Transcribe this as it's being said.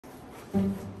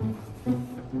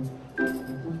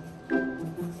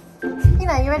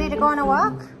Peanut, you ready to go on a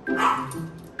walk?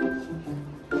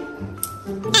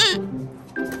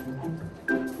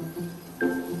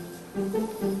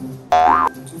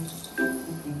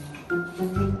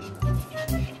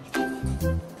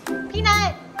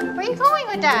 Peanut, where are you going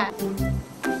with that?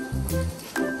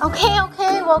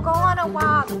 Okay, we'll go on a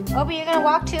walk. Obi, you're gonna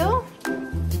walk too?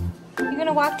 You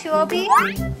gonna walk too, Obi?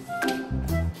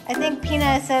 I think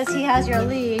Peanut says he has your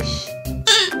leash.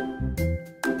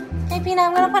 Hey Peanut,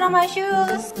 I'm gonna put on my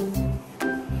shoes.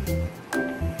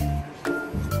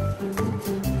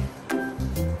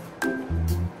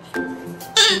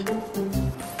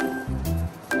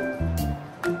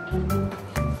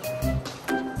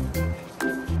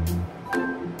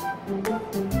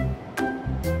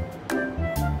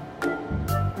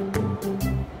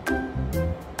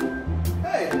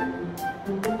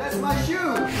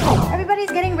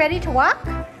 Everybody's getting ready to walk?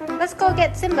 Let's go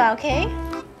get Simba, okay?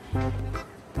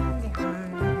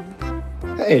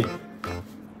 Hey!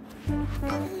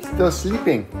 Still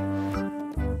sleeping.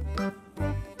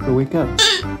 Go wake up.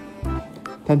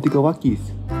 Time to go walkies.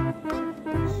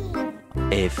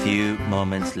 A few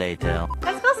moments later.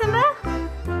 Let's go, Simba!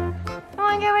 Come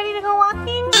on, get ready to go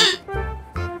walking.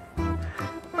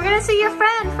 We're gonna see your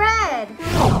friend, Fred!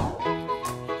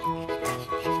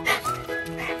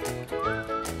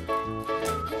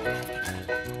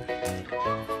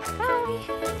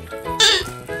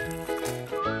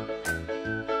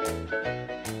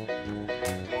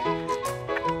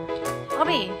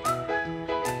 Obi,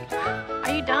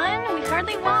 are you done? We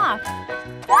hardly walk.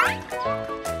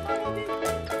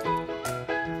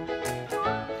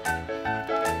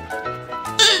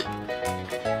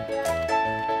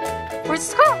 Where's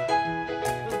the squirrel?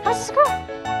 Where's the squirrel?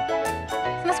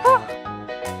 Where's the squirrel?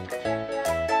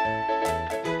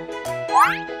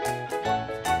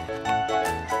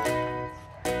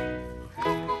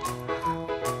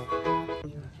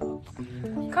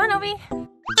 Come on, Obi.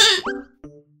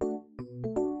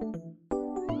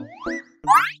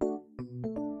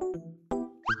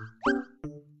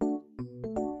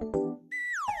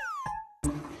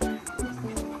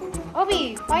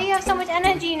 Obi, why do you have so much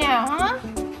energy now, huh?